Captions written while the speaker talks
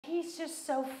he's just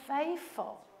so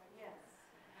faithful.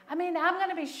 I mean, I'm going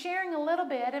to be sharing a little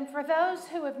bit, and for those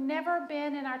who have never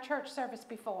been in our church service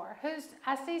before,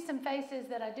 I see some faces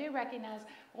that I do recognize,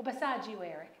 well, besides you,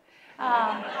 Eric.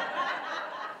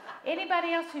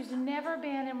 Anybody else who's never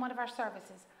been in one of our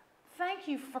services, thank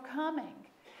you for coming.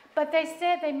 But they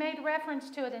said, they made reference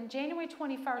to it, and January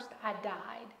 21st, I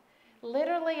died.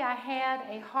 Literally, I had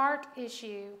a heart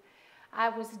issue. I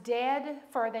was dead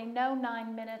for, they know,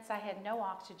 9 minutes. I had no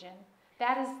oxygen.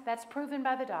 That's proven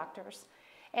by the doctors.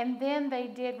 And then they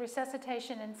did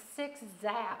resuscitation in 6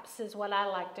 zaps, is what I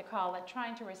like to call it,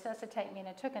 trying to resuscitate me. And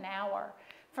it took an hour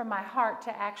for my heart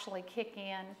to actually kick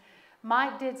in.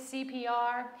 Mike did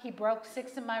CPR. He broke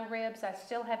 6 of my ribs. I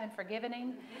still haven't forgiven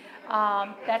him.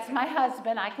 That's my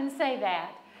husband. I can say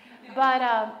that. But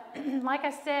like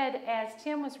I said, as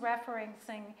Tim was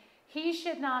referencing, he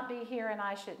should not be here and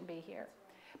I shouldn't be here.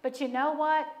 But you know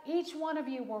what? Each one of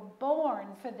you were born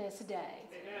for this day.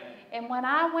 Amen. And when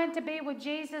I went to be with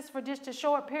Jesus for just a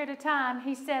short period of time,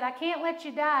 he said, I can't let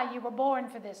you die. You were born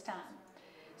for this time.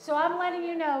 So I'm letting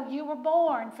you know you were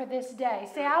born for this day.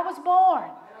 Say, I was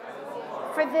born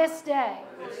for this day.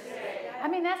 I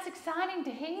mean, that's exciting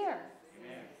to hear.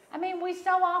 Amen. I mean, we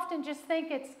so often just think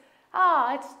it's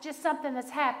just something that's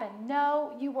happened.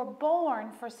 No, you were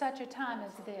born for such a time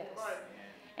as this.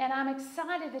 And I'm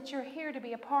excited that you're here to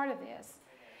be a part of this.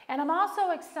 And I'm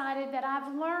also excited that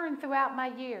I've learned throughout my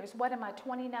years, what am I,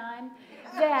 29?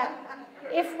 That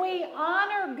if we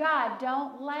honor God,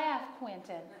 don't laugh,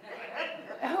 Quentin.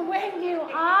 When you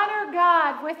honor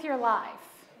God with your life,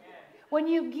 when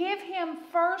you give him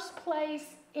first place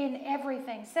in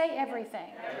everything, say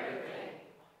everything.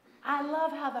 I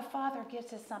love how the Father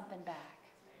gives us something back.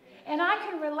 And I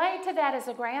can relate to that as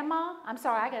a grandma. I'm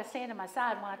sorry, I got to stand to my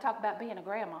side when I talk about being a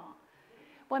grandma.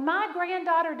 When my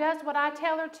granddaughter does what I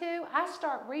tell her to, I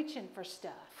start reaching for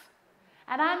stuff.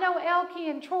 And I know Elkie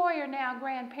and Troy are now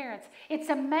grandparents. It's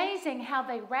amazing how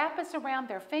they wrap us around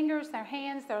their fingers, their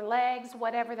hands, their legs,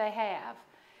 whatever they have.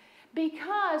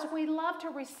 Because we love to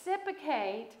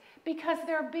reciprocate because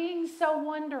they're being so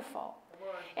wonderful.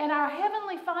 And our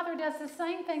Heavenly Father does the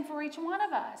same thing for each one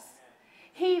of us.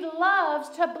 He loves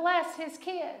to bless his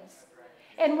kids.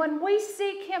 And when we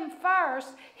seek him first,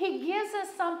 he gives us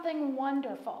something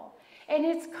wonderful. And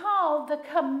it's called the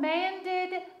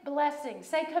commanded blessings.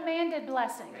 Say commanded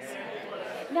blessings.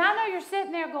 Now I know you're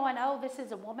sitting there going, oh, this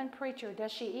is a woman preacher.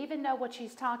 Does she even know what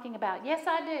she's talking about? Yes,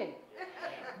 I do.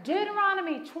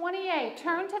 Deuteronomy 28,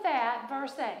 turn to that,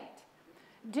 verse 8.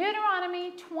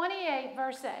 Deuteronomy 28,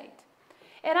 verse 8.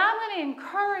 And I'm going to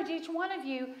encourage each one of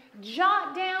you,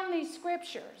 jot down these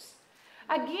scriptures.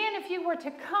 Again, if you were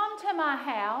to come to my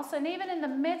house, and even in the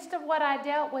midst of what I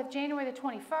dealt with January the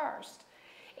 21st,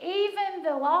 even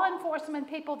the law enforcement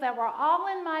people that were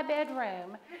all in my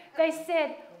bedroom, they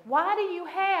said,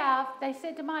 they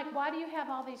said to Mike, why do you have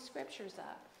all these scriptures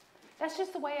up? That's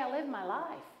just the way I live my life.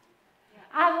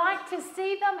 I like to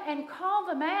see them and call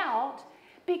them out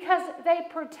because they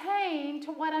pertain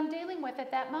to what I'm dealing with at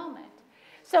that moment.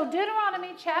 So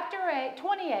Deuteronomy chapter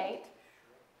 28,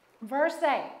 verse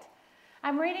 8.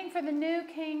 I'm reading for the New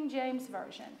King James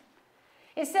Version.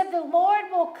 It said, the Lord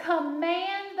will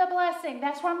command the blessing.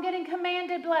 That's where I'm getting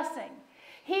commanded blessing.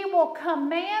 He will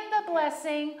command the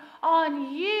blessing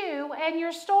on you and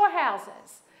your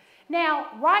storehouses. Now,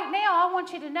 right now, I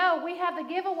want you to know we have the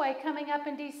giveaway coming up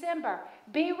in December.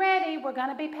 Be ready. We're going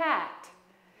to be packed.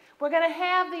 We're going to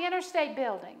have the interstate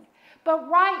building. But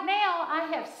right now, I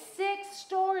have 6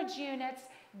 storage units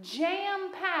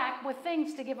jam-packed with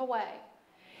things to give away.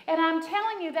 And I'm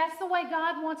telling you, that's the way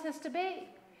God wants us to be.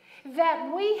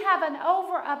 That we have an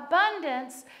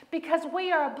overabundance because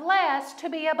we are blessed to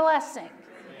be a blessing.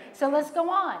 So let's go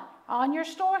on your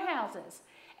storehouses.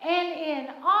 And in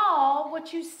all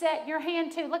what you set your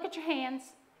hand to. Look at your hands.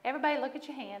 Everybody look at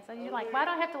your hands. And you're like, why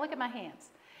do I have to look at my hands?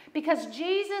 Because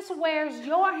Jesus wears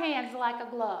your hands like a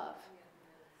glove.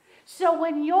 So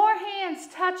when your hands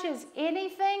touches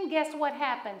anything, guess what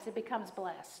happens? It becomes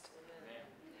blessed.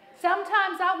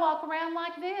 Sometimes I walk around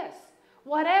like this.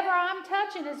 Whatever I'm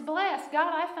touching is blessed.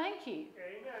 God, I thank you.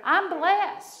 I'm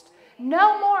blessed.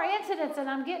 No more incidents, and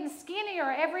I'm getting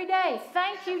skinnier every day.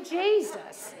 Thank you,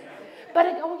 Jesus.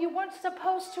 But you weren't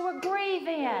supposed to agree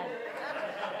then.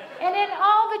 And in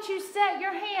all that you set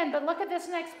your hand, but look at this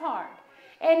next part.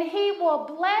 And he will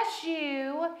bless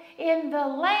you in the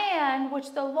land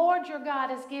which the Lord your God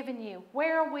has given you.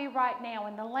 Where are we right now?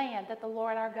 In the land that the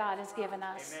Lord our God has given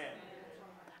us. Amen.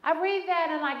 I read that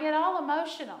and I get all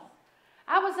emotional.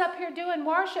 I was up here doing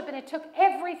worship and it took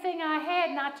everything I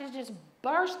had not to just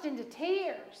burst into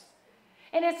tears.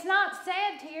 And it's not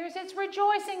sad tears, it's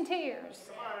rejoicing tears.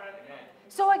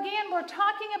 So again, we're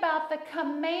talking about the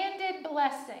commanded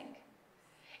blessing.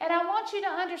 And I want you to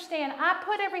understand, I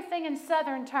put everything in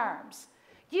Southern terms.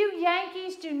 You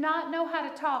Yankees do not know how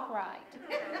to talk right.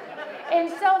 And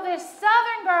so this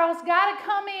Southern girl's got to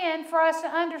come in for us to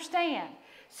understand.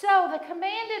 So the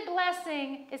commanded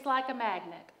blessing is like a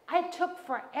magnet. It took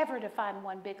forever to find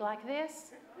one big like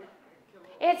this.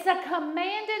 It's a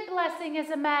commanded blessing is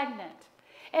a magnet.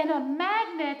 And a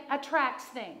magnet attracts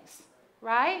things,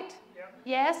 right?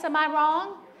 Yes, am I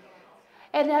wrong?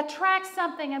 It attracts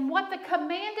something. And what the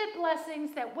commanded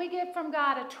blessings that we get from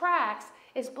God attracts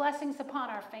is blessings upon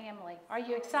our family. Are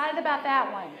you excited about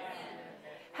that one?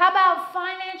 How about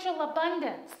financial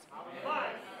abundance?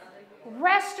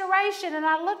 Restoration. And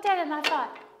I looked at it and I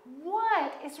thought,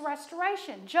 what is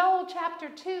restoration? Joel chapter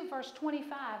 2, verse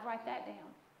 25. Write that down.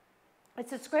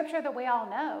 It's a scripture that we all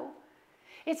know.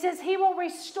 It says, He will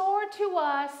restore to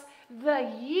us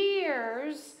the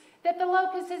years that the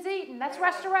locust has eaten. That's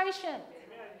restoration.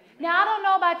 Now, I don't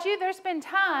know about you. There's been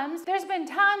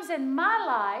times in my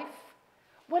life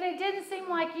when it didn't seem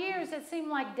like years, it seemed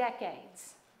like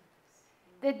decades.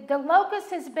 The locust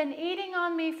has been eating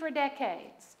on me for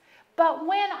decades. But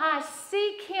when I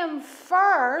seek Him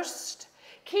first,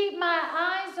 keep my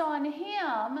eyes on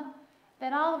Him,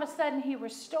 then all of a sudden He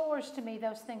restores to me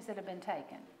those things that have been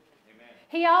taken. Amen.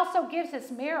 He also gives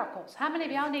us miracles. How many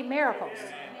of y'all need miracles?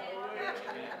 Amen.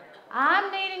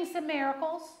 I'm needing some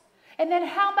miracles. And then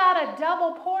how about a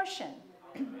double portion?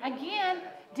 Again,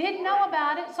 didn't know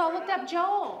about it, so I looked up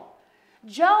Joel.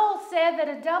 Joel said that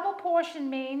a double portion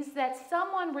means that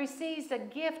someone receives a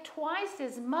gift twice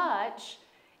as much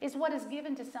as what is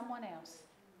given to someone else.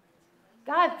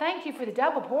 God, thank you for the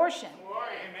double portion.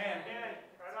 Amen.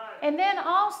 And then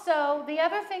also, the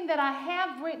other thing that I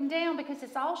have written down, because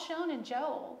it's all shown in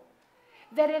Joel,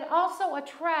 that it also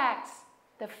attracts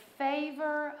the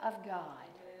favor of God.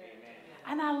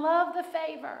 And I love the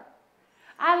favor.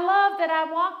 I love that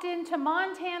I walked into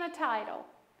Montana Title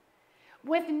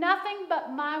with nothing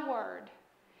but my word.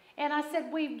 And I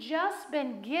said, we've just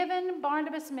been given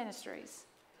Barnabas Ministries.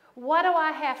 What do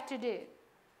I have to do?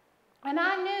 And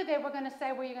I knew they were going to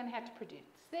say, well, you're going to have to produce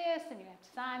this, and you have to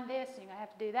sign this, and you're going to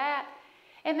have to do that.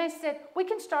 And they said, we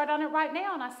can start on it right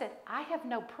now. And I said, I have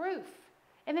no proof.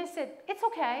 And they said, it's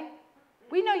okay.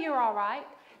 We know you're all right.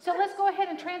 So let's go ahead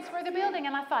and transfer the building.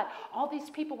 And I thought, all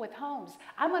these people with homes,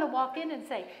 I'm going to walk in and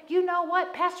say, you know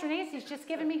what? Pastor Nancy's just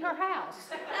given me her house.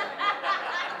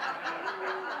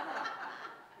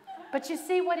 But you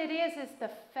see what it is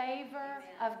the favor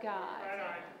of God.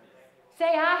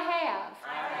 Say, I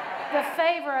have the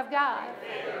favor of God.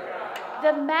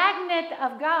 The magnet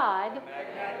of God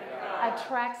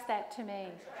attracts that to me.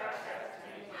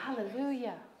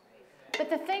 Hallelujah. But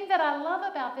the thing that I love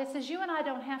about this is you and I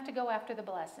don't have to go after the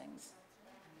blessings.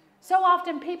 So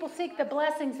often people seek the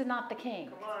blessings and not the king.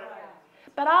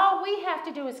 But all we have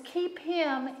to do is keep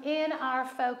Him in our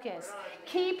focus.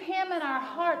 Keep Him in our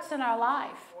hearts and our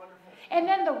life. And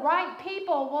then the right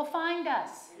people will find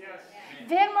us.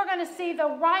 Then we're going to see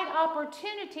the right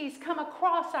opportunities come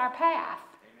across our path.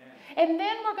 And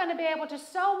then we're going to be able to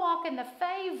so walk in the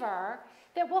favor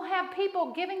that we'll have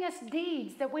people giving us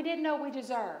deeds that we didn't know we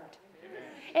deserved.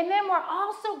 And then we're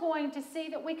also going to see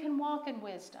that we can walk in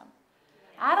wisdom.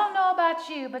 I don't know about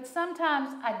you, but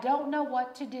sometimes I don't know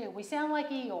what to do. We sound like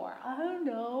Eeyore. I don't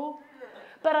know.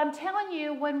 But I'm telling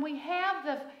you, when we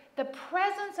have the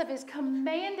presence of His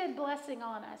commanded blessing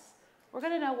on us, we're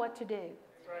going to know what to do.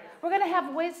 We're going to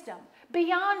have wisdom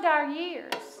beyond our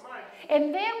years.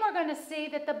 And then we're going to see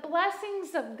that the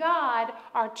blessings of God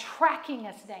are tracking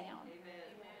us down.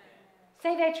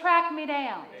 Say, they track me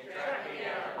down.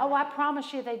 Oh, I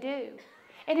promise you they do.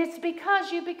 And it's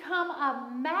because you become a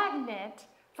magnet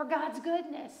for God's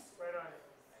goodness.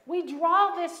 We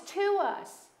draw this to us.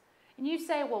 And you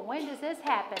say, well, when does this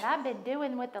happen? I've been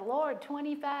doing with the Lord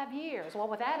 25 years. Well,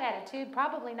 with that attitude,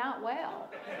 probably not well.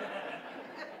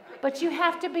 But you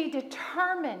have to be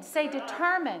determined. Say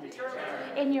determined.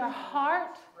 In your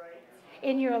heart,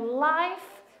 in your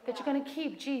life, that you're going to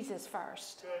keep Jesus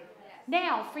first.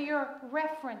 Now, for your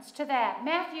reference to that,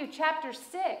 Matthew chapter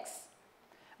 6,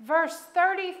 verse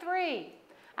 33.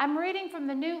 I'm reading from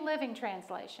the New Living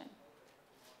Translation.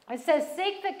 It says,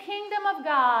 seek the kingdom of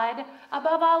God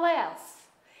above all else,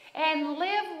 and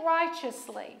live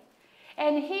righteously,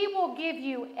 and He will give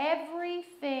you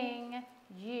everything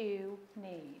you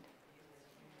need.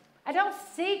 I don't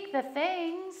seek the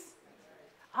things.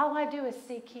 All I do is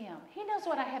seek Him. He knows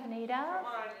what I have need of.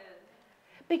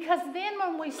 Because then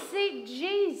when we seek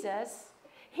Jesus,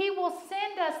 He will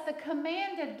send us the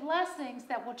commanded blessings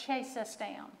that will chase us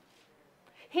down.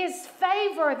 His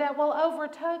favor that will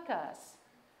overtake us.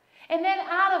 And then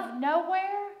out of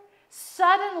nowhere,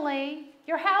 suddenly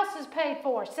your house is paid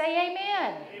for. Say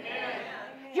amen. Amen.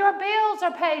 Your bills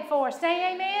are paid for.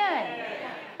 Say amen.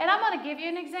 Amen. And I'm going to give you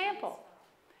an example.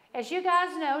 As you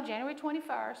guys know, January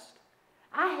 21st,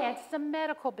 I had some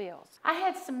medical bills. I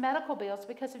had some medical bills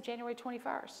because of January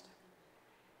 21st.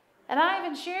 And I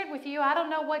even shared with you, I don't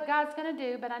know what God's going to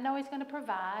do, but I know He's going to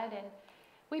provide. And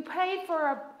we paid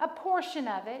for a portion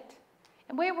of it.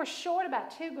 And we were short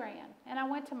about $2,000. And I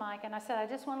went to Mike and I said, I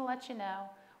just want to let you know,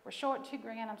 we're short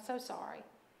 $2,000. I'm so sorry.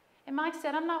 And Mike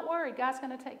said, I'm not worried. God's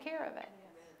going to take care of it.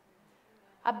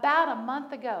 About a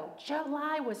month ago,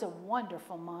 July was a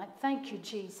wonderful month. Thank you,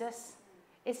 Jesus.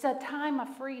 It's a time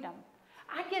of freedom.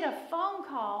 I get a phone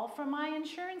call from my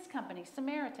insurance company,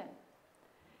 Samaritan.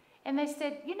 And they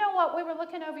said, you know what, we were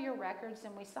looking over your records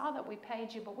and we saw that we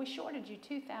paid you, but we shorted you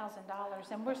 $2,000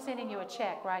 and we're sending you a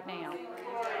check right now.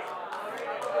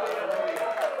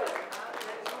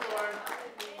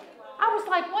 I was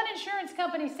like, one insurance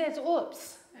company says,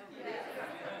 oops.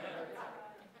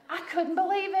 I couldn't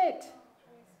believe it.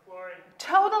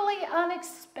 Totally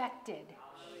unexpected.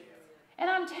 And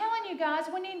I'm telling you guys,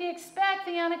 we need to expect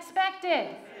the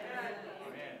unexpected.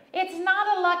 It's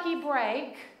not a lucky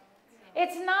break.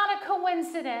 It's not a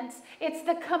coincidence. It's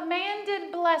the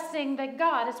commanded blessing that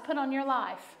God has put on your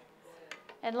life.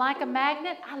 And like a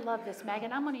magnet, I love this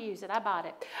magnet. I'm going to use it. I bought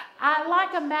it.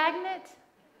 Like a magnet,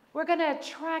 we're going to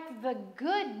attract the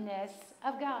goodness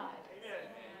of God.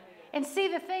 And see,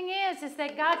 the thing is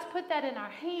that God's put that in our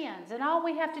hands. And all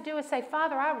we have to do is say,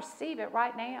 Father, I receive it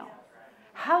right now.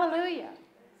 Hallelujah.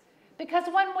 Because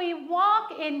when we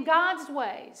walk in God's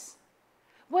ways,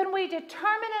 when we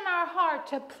determine in our heart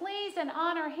to please and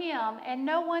honor Him and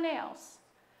no one else,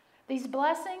 these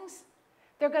blessings,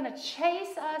 they're going to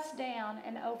chase us down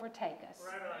and overtake us.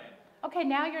 Okay,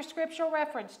 now your scriptural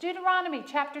reference. Deuteronomy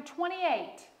chapter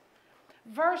 28,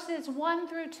 verses 1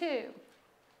 through 2.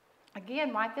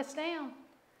 Again, write this down.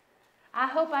 I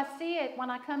hope I see it when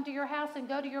I come to your house and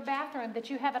go to your bathroom, that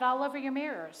you have it all over your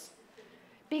mirrors.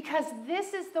 Because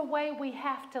this is the way we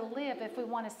have to live if we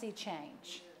want to see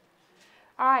change.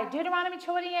 All right, Deuteronomy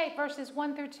 28, verses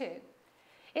 1 through 2.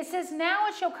 It says, now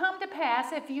it shall come to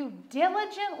pass, if you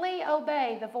diligently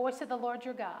obey the voice of the Lord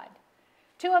your God,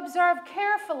 to observe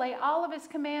carefully all of His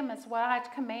commandments, what I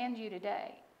command you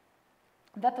today,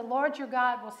 that the Lord your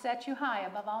God will set you high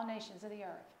above all nations of the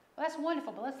earth. Well, that's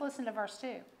wonderful, but let's listen to verse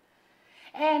 2.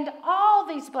 And all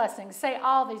these blessings, say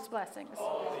all these blessings,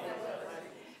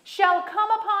 shall come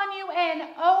upon you and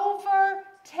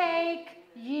overtake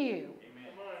you,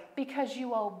 because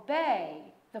you obey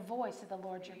the voice of the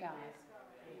Lord your God.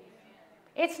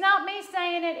 It's not me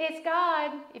saying it, it's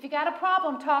God. If you got a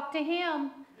problem, talk to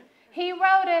Him. He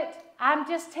wrote it. I'm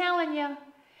just telling you.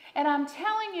 And I'm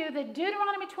telling you that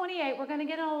Deuteronomy 28, we're going to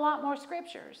get in a lot more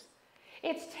scriptures.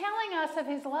 It's telling us of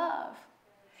His love.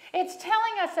 It's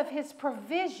telling us of His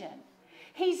provision.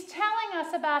 He's telling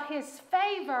us about His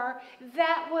favor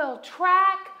that will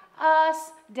track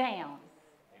us down.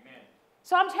 Amen.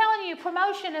 So I'm telling you,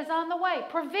 promotion is on the way.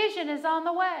 Provision is on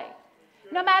the way.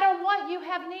 No matter what you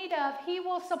have need of, He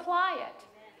will supply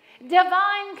it.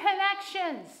 Divine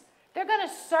connections. They're going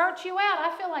to search you out.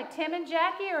 I feel like Tim and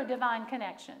Jackie are divine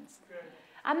connections.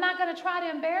 I'm not going to try to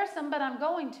embarrass them, but I'm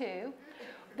going to.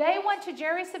 They went to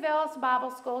Jerry Savelle's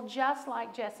Bible school just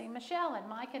like Jesse and Michelle, and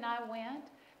Mike and I went.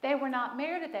 They were not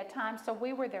married at that time, so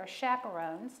we were their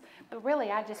chaperones, but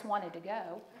really I just wanted to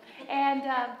go. And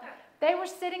they were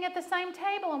sitting at the same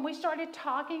table, and we started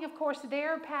talking. Of course,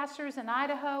 they're pastors in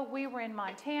Idaho. We were in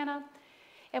Montana.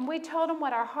 And we told them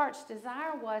what our heart's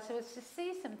desire was. It was to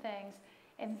see some things.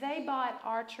 And they bought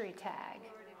archery tag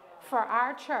for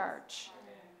our church.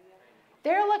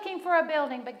 They're looking for a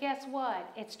building, but guess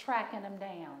what? It's tracking them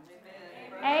down.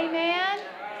 Amen?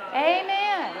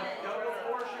 Amen. Double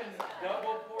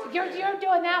portion. You're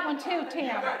doing that one too, Tim.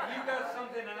 You got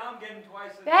something and I'm getting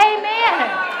twice as much. Amen.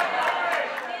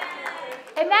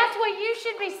 And that's what you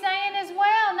should be saying as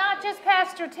well, not just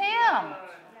Pastor Tim.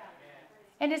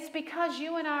 And it's because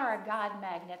you and I are a God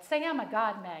magnet. Say, I'm a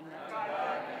God magnet.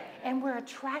 And we're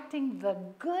attracting the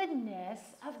goodness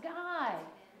of God.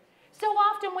 So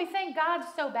often we think God's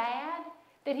so bad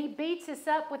that He beats us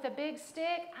up with a big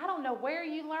stick. I don't know where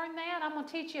you learned that. I'm going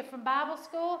to teach you from Bible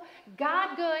school.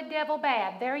 God good, devil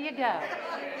bad. There you go.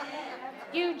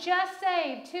 You just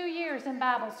saved 2 years in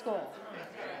Bible school.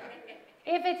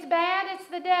 If it's bad, it's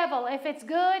the devil. If it's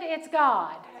good, it's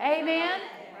God. Amen?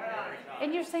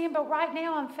 And you're saying, but right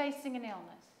now I'm facing an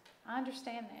illness. I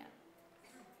understand that.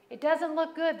 It doesn't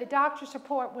look good. The doctor's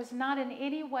report was not in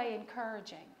any way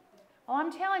encouraging. Well,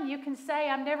 I'm telling you, you can say,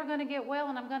 I'm never going to get well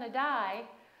and I'm going to die.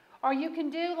 Or you can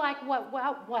do like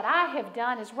what I have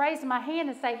done is raise my hand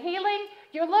and say, healing,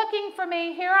 you're looking for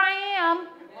me. Here I am.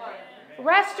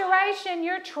 Restoration,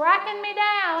 you're tracking me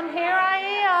down. Here I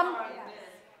am.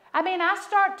 I mean, I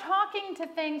start talking to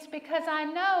things because I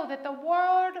know that the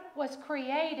Word was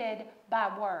created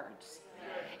by words.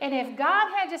 And if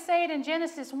God had to say it in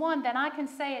Genesis 1, then I can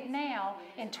say it now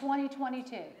in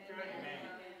 2022.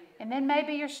 And then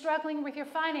maybe you're struggling with your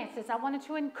finances. I wanted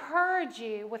to encourage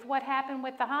you with what happened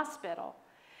with the hospital.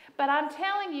 But I'm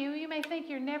telling you, you may think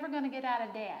you're never going to get out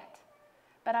of debt.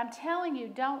 But I'm telling you,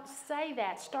 don't say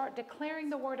that. Start declaring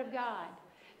the Word of God.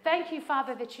 Thank you,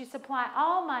 Father, that you supply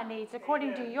all my needs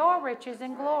according to your riches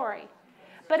and glory.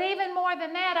 But even more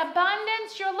than that,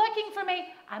 abundance, you're looking for me.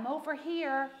 I'm over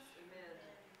here.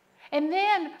 And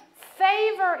then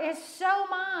favor is so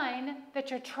mine that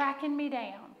you're tracking me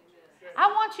down. I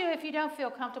want you, if you don't feel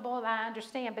comfortable, I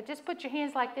understand, but just put your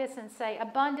hands like this and say,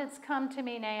 abundance come to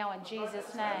me now in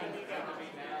Jesus' name.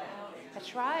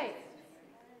 That's right.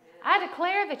 I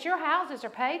declare that your houses are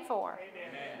paid for.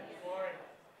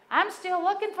 I'm still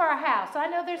looking for a house. I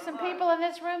know there's some people in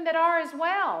this room that are as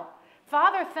well.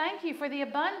 Father, thank you for the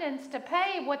abundance to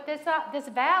pay what this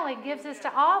valley gives us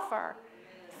to offer.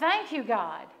 Thank you,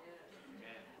 God.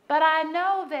 But I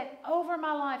know that over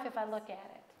my life, if I look at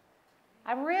it,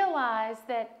 I realize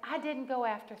that I didn't go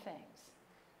after things.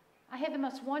 I had the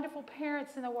most wonderful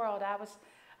parents in the world.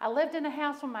 I lived in a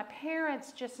house where my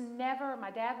parents just never,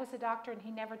 my dad was a doctor and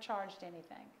he never charged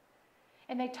anything.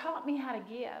 And they taught me how to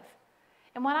give.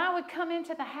 And when I would come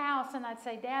into the house and I'd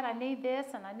say, Dad, I need this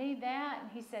and I need that.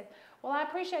 And he said, well, I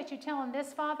appreciate you telling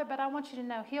this, Father, but I want you to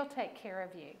know he'll take care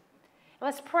of you.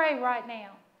 Let's pray right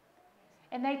now.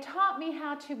 And they taught me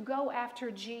how to go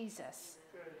after Jesus.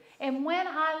 And when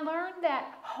I learned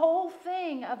that whole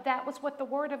thing of that was what the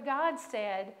Word of God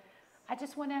said, I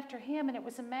just went after him and it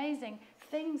was amazing.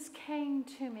 Things came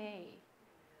to me.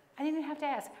 I didn't even have to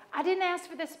ask. I didn't ask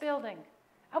for this building.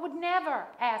 I would never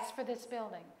ask for this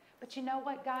building. But you know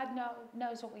what? God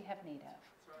knows what we have need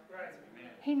of.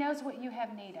 He knows what you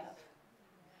have need of.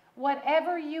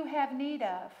 Whatever you have need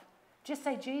of, just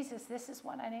say, Jesus, this is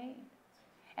what I need.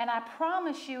 And I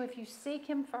promise you, if you seek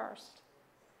him first,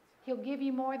 he'll give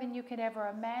you more than you could ever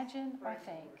imagine or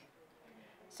think.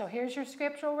 So here's your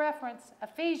scriptural reference,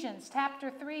 Ephesians chapter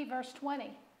 3, verse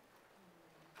 20.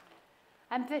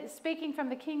 I'm speaking from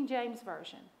the King James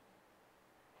Version.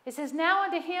 It says, now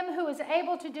unto him who is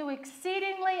able to do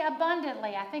exceedingly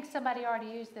abundantly. I think somebody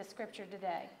already used this scripture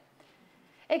today.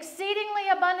 Exceedingly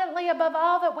abundantly above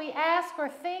all that we ask or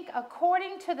think,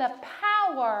 according to the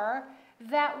power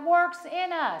that works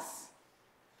in us.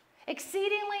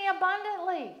 Exceedingly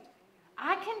abundantly.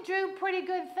 I can do pretty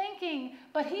good thinking,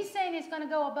 but he's saying he's going to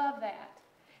go above that.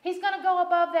 He's going to go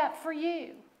above that for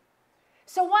you.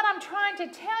 So what I'm trying to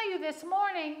tell you this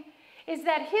morning is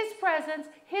that his presence,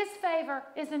 his favor,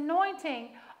 his anointing,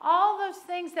 all those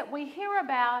things that we hear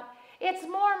about, it's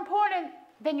more important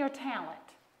than your talent.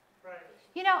 Right.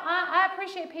 You know, I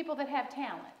appreciate people that have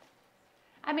talent.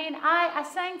 I mean, I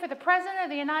sang for the President of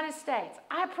the United States.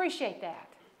 I appreciate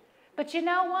that. But you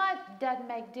know what? Doesn't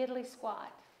make diddly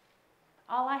squat.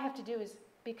 All I have to do is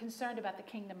be concerned about the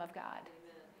kingdom of God.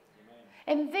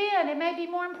 Amen. And then it may be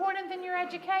more important than your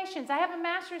educations. I have a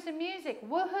master's in music.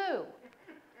 Woohoo!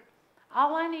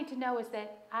 All I need to know is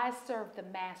that I serve the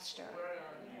Master.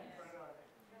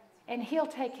 And he'll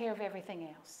take care of everything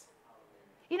else.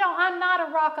 You know, I'm not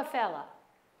a Rockefeller.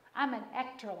 I'm an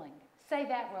Echterling. Say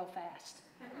that real fast.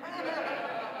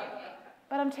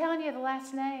 But I'm telling you, the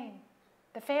last name,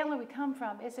 the family we come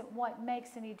from, isn't what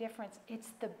makes any difference. It's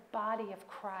the body of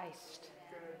Christ.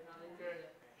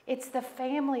 It's the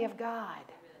family of God.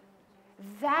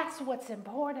 That's what's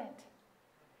important.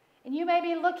 And you may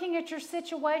be looking at your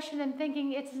situation and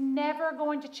thinking it's never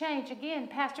going to change. Again,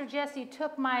 Pastor Jesse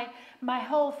took my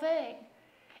whole thing.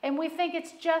 And we think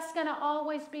it's just going to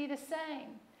always be the same.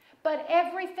 But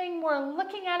everything we're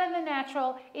looking at in the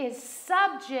natural is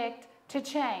subject to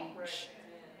change. Right.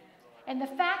 And the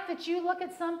fact that you look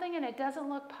at something and it doesn't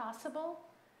look possible,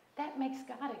 that makes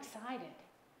God excited.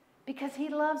 Because he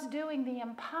loves doing the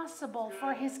impossible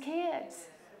for his kids.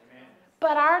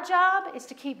 But our job is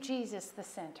to keep Jesus the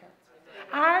center.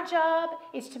 Our job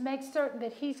is to make certain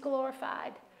that he's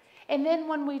glorified. And then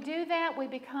when we do that, we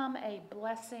become a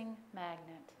blessing magnet.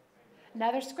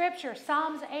 Another scripture,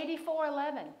 Psalms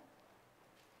 84:11.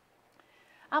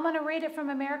 I'm going to read it from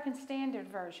American Standard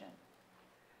Version.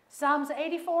 Psalms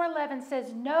 84:11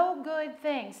 says, no good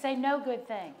thing. Say no good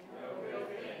thing. No good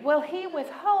thing will he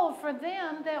withhold for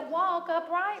them that walk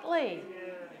uprightly.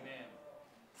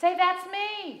 Say, that's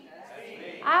me.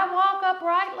 I walk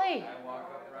uprightly.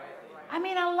 I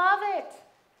mean, I love it.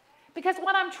 Because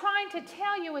what I'm trying to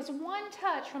tell you is one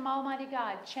touch from Almighty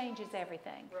God changes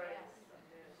everything.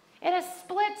 In a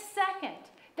split second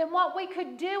than what we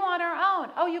could do on our own.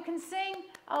 Oh, you can sing?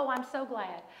 Oh, I'm so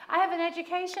glad. I have an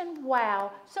education?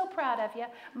 Wow. So proud of you.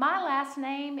 My last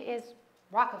name is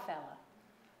Rockefeller.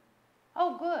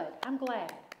 Oh, good. I'm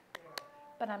glad.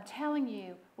 But I'm telling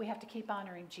you, we have to keep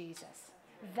honoring Jesus.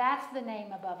 That's the name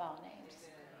above all names.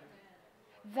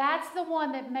 That's the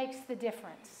one that makes the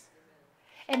difference.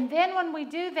 And then when we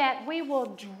do that, we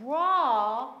will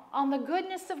draw on the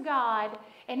goodness of God,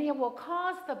 and it will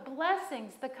cause the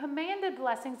blessings, the commanded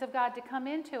blessings of God to come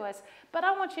into us. But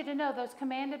I want you to know those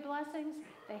commanded blessings,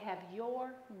 they have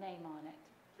your name on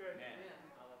it.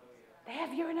 They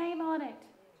have your name on it.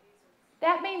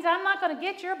 That means I'm not going to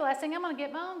get your blessing. I'm going to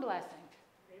get my own blessing.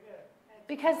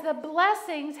 Because the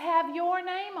blessings have your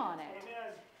name on it.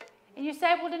 And you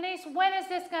say, well, Denise, when is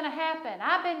this going to happen?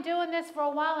 I've been doing this for a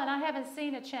while and I haven't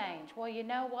seen a change. Well, you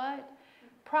know what?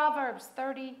 Proverbs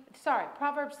 13.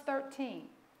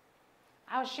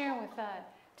 I was sharing with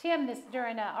Tim this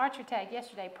during Archer Tag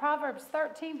yesterday. Proverbs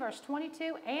 13, verse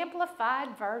 22,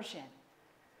 Amplified Version.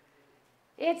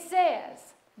 It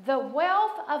says, the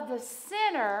wealth of the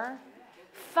sinner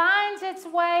finds its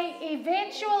way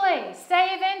eventually.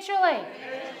 Say eventually.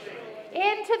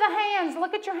 Into the hands.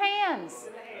 Look at your hands.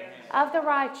 Of the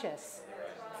righteous,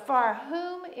 for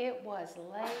whom it was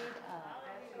laid up.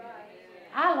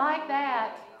 I like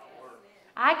that.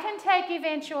 I can take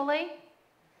eventually.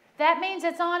 That means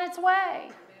it's on its way.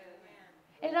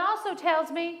 It also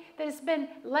tells me that it's been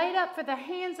laid up for the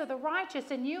hands of the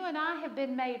righteous, and you and I have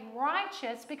been made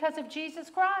righteous because of Jesus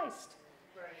Christ.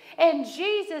 And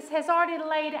Jesus has already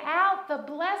laid out the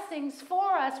blessings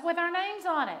for us with our names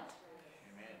on it.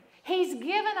 He's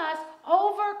given us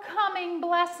overcoming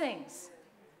blessings.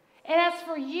 And that's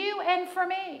for you and for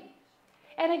me.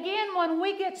 And again, when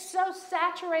we get so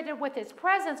saturated with His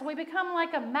presence, we become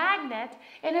like a magnet,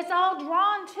 and it's all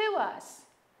drawn to us.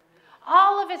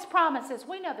 All of His promises,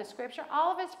 we know the scripture,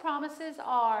 all of His promises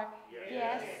are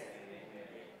yes.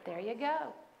 There you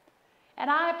go.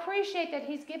 And I appreciate that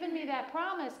He's given me that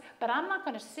promise, but I'm not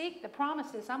going to seek the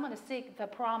promises. I'm going to seek the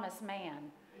promised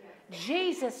man.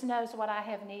 Jesus knows what I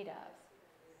have need of.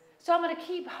 So I'm going to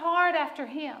keep hard after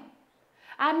Him.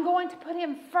 I'm going to put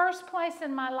Him first place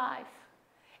in my life.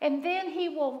 And then He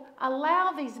will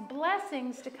allow these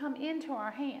blessings to come into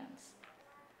our hands.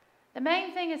 The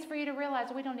main thing is for you to realize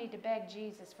we don't need to beg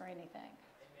Jesus for anything.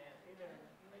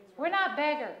 We're not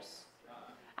beggars.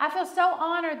 I feel so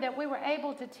honored that we were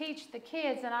able to teach the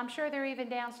kids, and I'm sure they're even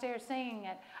downstairs singing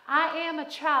it. I am a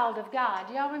child of God.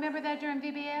 Do y'all remember that during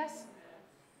VBS?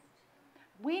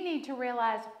 We need to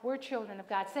realize we're children of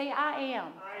God. Say, I am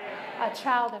a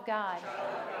child of God.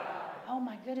 Oh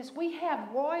my goodness, we have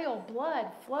royal blood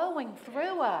flowing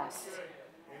through us.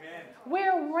 Amen.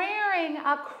 We're wearing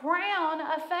a crown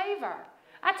of favor.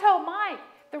 I told Mike,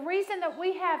 the reason that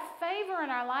we have favor in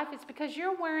our life is because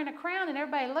you're wearing a crown and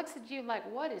everybody looks at you like,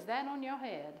 what is that on your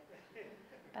head?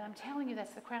 But I'm telling you,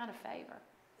 that's the crown of favor.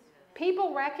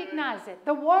 People recognize it.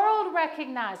 The world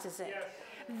recognizes it. Yes.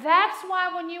 That's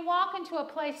why when you walk into a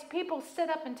place, people sit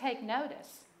up and take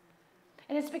notice.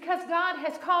 And it's because God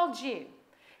has called you.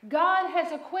 God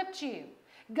has equipped you.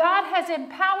 God has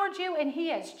empowered you, and He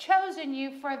has chosen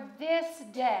you for this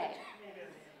day.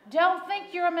 Don't think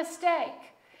you're a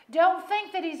mistake. Don't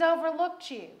think that He's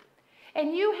overlooked you.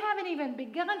 And you haven't even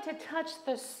begun to touch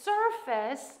the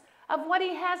surface of what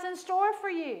He has in store for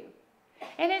you.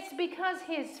 And it's because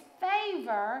His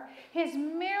favor, His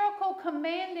miracle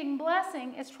commanding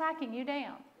blessing is tracking you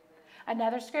down.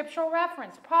 Another scriptural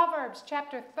reference, Proverbs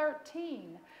chapter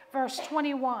 13, verse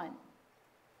 21.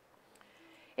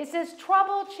 It says,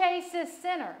 trouble chases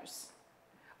sinners,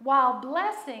 while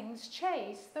blessings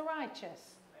chase the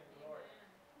righteous.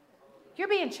 You're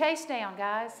being chased down,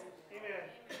 guys.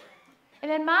 Amen.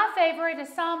 And then my favorite is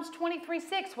Psalms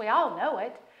 23:6. We all know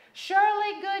it.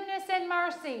 Surely goodness and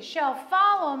mercy shall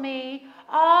follow me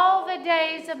all the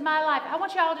days of my life. I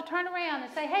want you all to turn around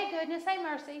and say, hey, goodness, hey,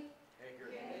 mercy.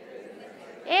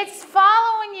 It's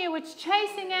following you. It's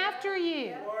chasing after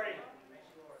you.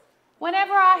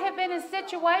 Whenever I have been in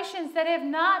situations that have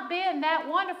not been that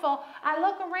wonderful, I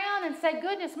look around and say,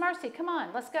 goodness, mercy, come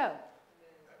on, let's go.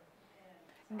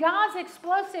 God's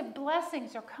explosive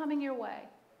blessings are coming your way.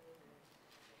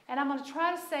 And I'm going to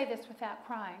try to say this without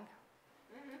crying.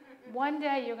 One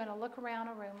day you're going to look around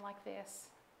a room like this,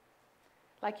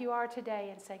 like you are today,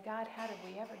 and say, God, how did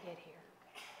we ever get here?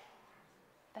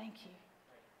 Thank you.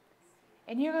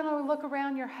 And you're going to look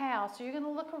around your house, or you're going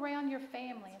to look around your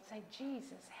family and say,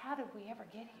 Jesus, how did we ever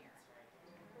get here?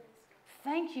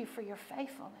 Thank you for your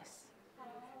faithfulness.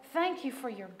 Thank you for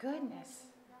your goodness.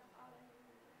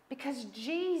 Because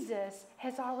Jesus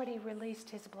has already released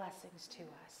his blessings to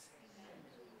us.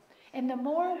 And the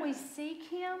more we seek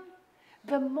him,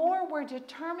 the more we're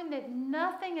determined that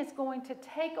nothing is going to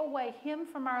take away him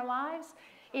from our lives.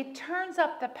 It turns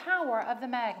up the power of the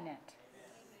magnet.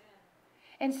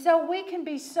 And so we can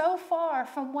be so far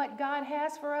from what God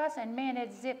has for us, and man,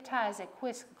 it zip ties it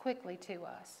quickly to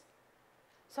us.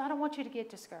 So I don't want you to get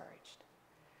discouraged.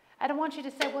 I don't want you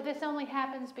to say, well, this only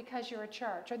happens because you're a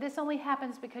church, or this only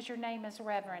happens because your name is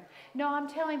Reverend. No, I'm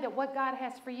telling you that what God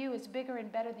has for you is bigger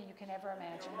and better than you can ever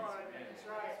imagine.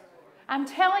 I'm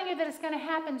telling you that it's going to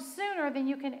happen sooner than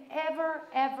you can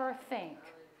ever think.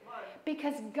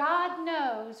 Because God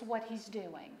knows what he's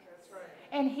doing.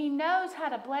 And he knows how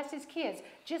to bless his kids,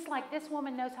 just like this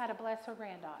woman knows how to bless her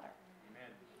granddaughter.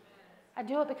 I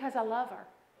do it because I love her.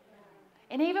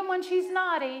 And even when she's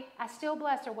naughty, I still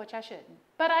bless her, which I shouldn't.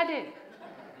 But I do.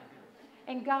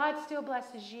 And God still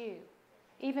blesses you,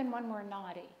 even when we're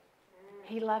naughty.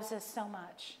 He loves us so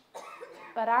much.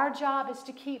 But our job is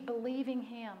to keep believing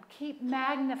him, keep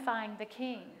magnifying the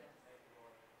King.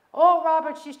 Oral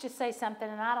Roberts used to say something,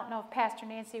 and I don't know if Pastor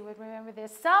Nancy would remember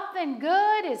this. Something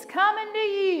good is coming to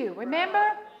you.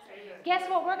 Remember? Guess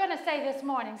what we're going to say this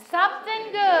morning?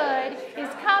 Something good is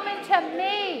coming to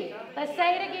me. Let's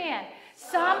say it again.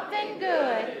 Something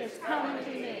good is coming to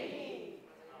me.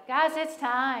 Guys, it's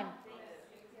time.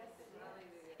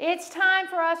 It's time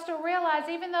for us to realize,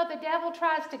 even though the devil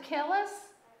tries to kill us,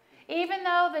 even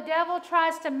though the devil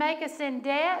tries to make us in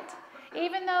debt,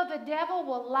 even though the devil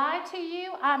will lie to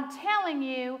you, I'm telling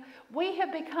you, we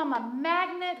have become a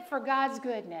magnet for God's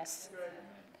goodness.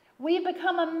 We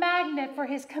become a magnet for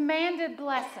his commanded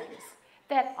blessings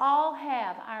that all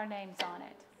have our names on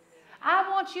it. I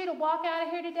want you to walk out of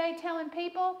here today telling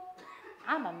people,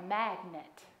 I'm a magnet.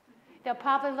 They'll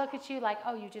probably look at you like,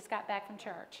 oh, you just got back from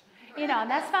church. You know, and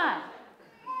that's fine.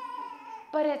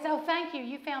 But it's, oh, thank you.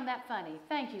 You found that funny.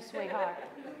 Thank you, sweetheart.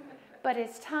 But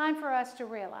it's time for us to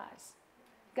realize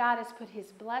God has put his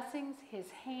blessings, his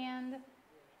hand,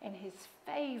 and his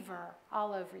favor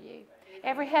all over you.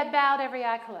 Every head bowed, every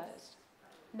eye closed.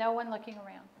 No one looking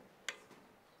around.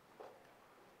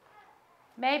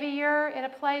 Maybe you're in a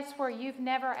place where you've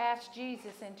never asked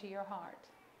Jesus into your heart.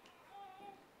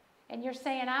 And you're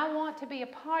saying, I want to be a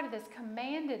part of this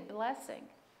commanded blessing.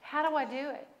 How do I do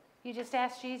it? You just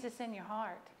ask Jesus in your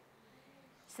heart.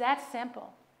 It's that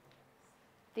simple.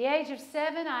 At the age of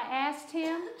 7, I asked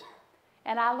him,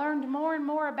 and I learned more and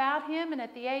more about him. And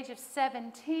at the age of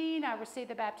 17, I received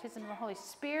the baptism of the Holy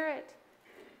Spirit.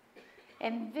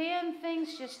 And then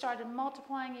things just started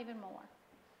multiplying even more.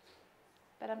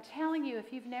 But I'm telling you,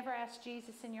 if you've never asked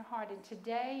Jesus in your heart, and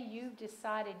today you've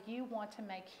decided you want to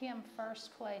make him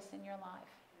first place in your life,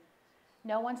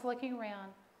 no one's looking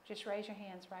around. Just raise your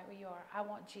hands right where you are. I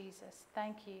want Jesus.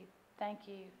 Thank you. Thank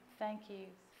you. Thank you.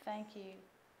 Thank you.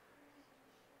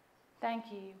 Thank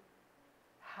you.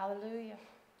 Hallelujah.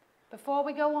 Before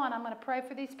we go on, I'm going to pray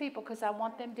for these people because I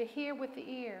want them to hear with the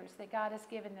ears that God has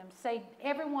given them.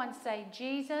 Everyone say,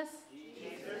 Jesus,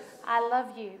 I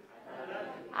love you.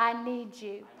 I need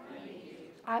you.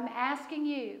 I'm asking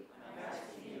you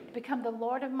to become the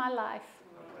Lord of my life.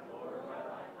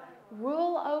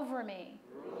 Rule over me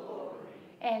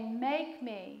and make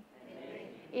me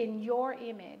in your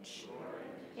image.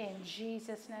 In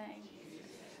Jesus' name.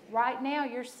 Right now,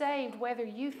 you're saved. Whether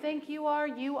you think you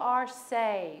are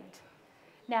saved.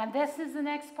 Now, this is the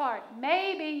next part.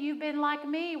 Maybe you've been like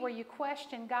me where you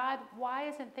question, God, why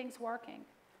isn't things working?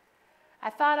 I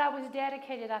thought I was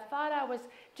dedicated. I thought I was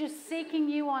just seeking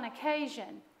you on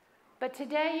occasion. But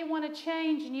today you want to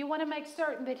change and you want to make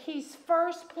certain that he's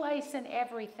first place in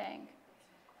everything.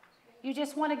 You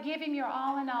just want to give him your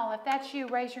all in all. If that's you,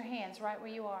 raise your hands right where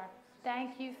you are.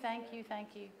 Thank you, thank you,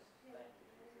 thank you.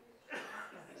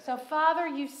 So, Father,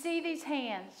 you see these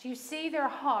hands. You see their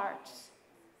hearts.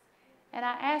 And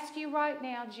I ask you right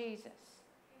now, Jesus,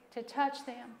 to touch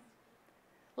them.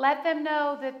 Let them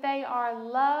know that they are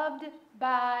loved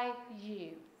by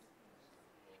you.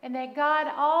 And that, God,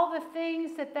 all the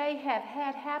things that they have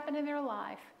had happen in their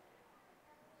life,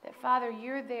 that, Father,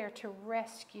 you're there to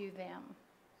rescue them.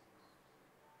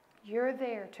 You're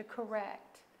there to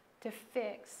correct, to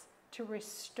fix, to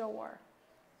restore,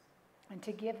 and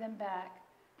to give them back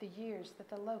the years that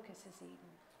the locust has eaten.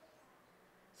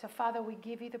 So, Father, we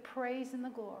give you the praise and the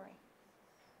glory.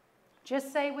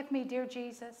 Just say with me, dear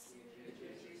Jesus,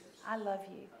 I love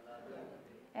you.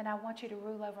 And I want you to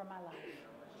rule over my life.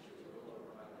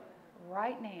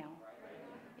 right now.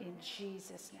 In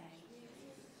Jesus' name.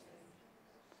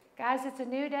 Guys, it's a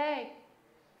new day.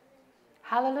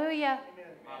 Hallelujah.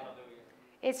 Hallelujah.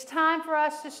 It's time for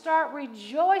us to start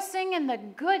rejoicing in the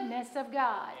goodness of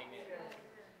God.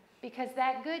 Because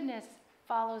that goodness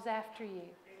follows after you.